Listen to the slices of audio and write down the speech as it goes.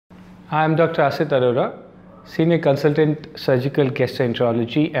I am Dr. Asit Arora, Senior Consultant Surgical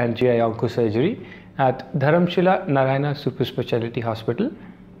Gastroenterology and GI Onco Surgery at Dharamshila Narayana Superspeciality Hospital,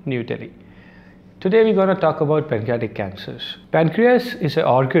 New Delhi. Today we're going to talk about pancreatic cancers. Pancreas is an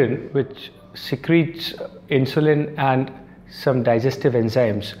organ which secretes insulin and some digestive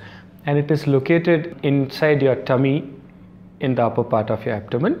enzymes, and it is located inside your tummy in the upper part of your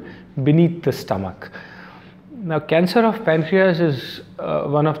abdomen beneath the stomach. Now, cancer of pancreas is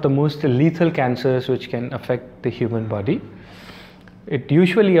one of the most lethal cancers which can affect the human body. It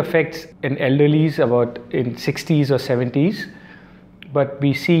usually affects in elderlies about in 60s or 70s, but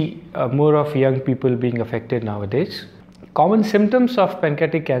we see more of young people being affected nowadays. Common symptoms of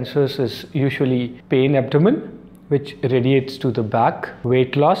pancreatic cancers is usually pain abdomen, which radiates to the back,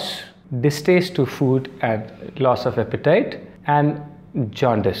 weight loss, distaste to food and loss of appetite, and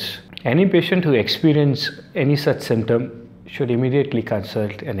jaundice. Any patient who experiences any such symptom should immediately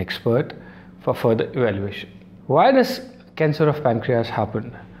consult an expert for further evaluation. Why does cancer of pancreas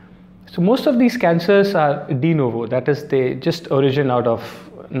happen? So most of these cancers are de novo, that is, they just origin out of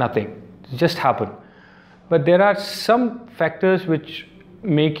nothing, just happen. But there are some factors which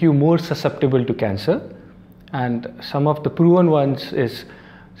make you more susceptible to cancer, and some of the proven ones is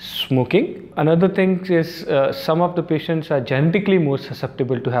smoking. Another thing is some of the patients are genetically more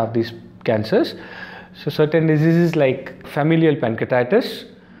susceptible to have these cancers. So certain diseases like familial pancreatitis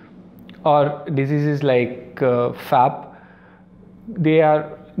or diseases like FAP,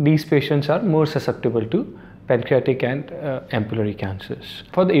 these patients are more susceptible to pancreatic and ampullary cancers.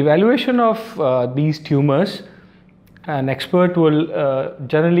 For the evaluation of these tumors, an expert will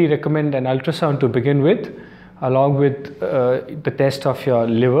generally recommend an ultrasound to begin with, along with the test of your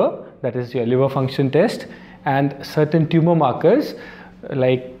liver, that is your liver function test, and certain tumor markers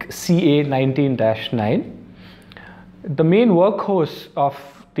like CA19-9. The main workhorse of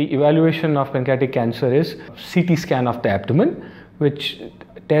the evaluation of pancreatic cancer is CT scan of the abdomen, which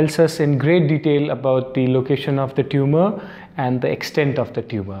tells us in great detail about the location of the tumor and the extent of the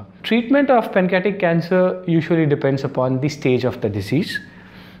tumor. Treatment of pancreatic cancer usually depends upon the stage of the disease.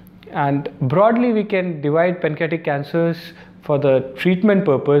 And broadly, we can divide pancreatic cancers for the treatment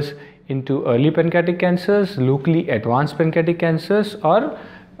purpose into early pancreatic cancers, locally advanced pancreatic cancers, or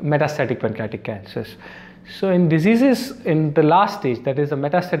metastatic pancreatic cancers. So in diseases in the last stage, that is the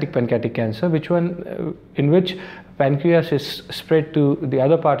metastatic pancreatic cancer, in which pancreas is spread to the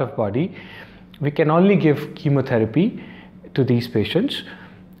other part of body, we can only give chemotherapy to these patients.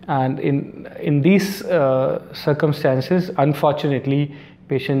 And in these circumstances, unfortunately,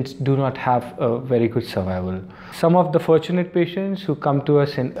 patients do not have a very good survival. Some of the fortunate patients who come to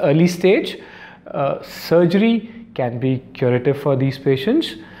us in early stage, surgery can be curative for these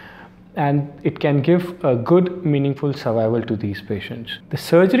patients, and it can give a good, meaningful survival to these patients. The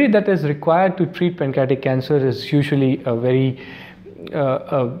surgery that is required to treat pancreatic cancer is usually a very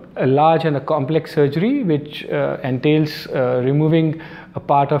a large and a complex surgery, which entails removing a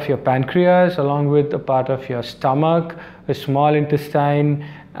part of your pancreas along with a part of your stomach, a small intestine,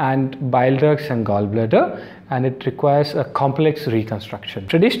 and bile ducts and gallbladder, and it requires a complex reconstruction.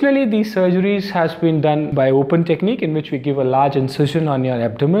 Traditionally, these surgeries has been done by open technique, in which we give a large incision on your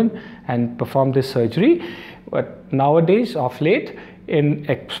abdomen and perform this surgery. But nowadays, of late, in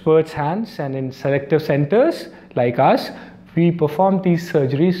experts' hands and in selective centers like us, we perform these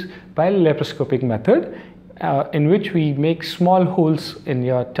surgeries by laparoscopic method, in which we make small holes in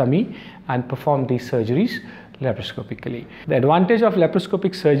your tummy and perform these surgeries laparoscopically. The advantage of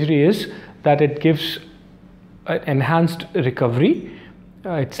laparoscopic surgery is that it gives enhanced recovery,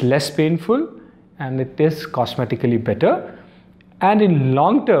 it's less painful, and it is cosmetically better, and in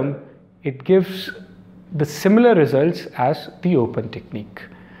long term it gives the similar results as the open technique.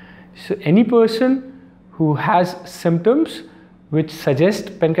 So any person who has symptoms which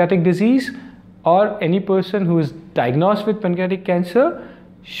suggest pancreatic disease, or any person who is diagnosed with pancreatic cancer,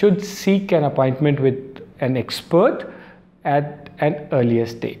 should seek an appointment with an expert at an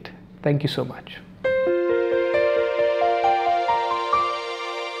earliest date. Thank you so much.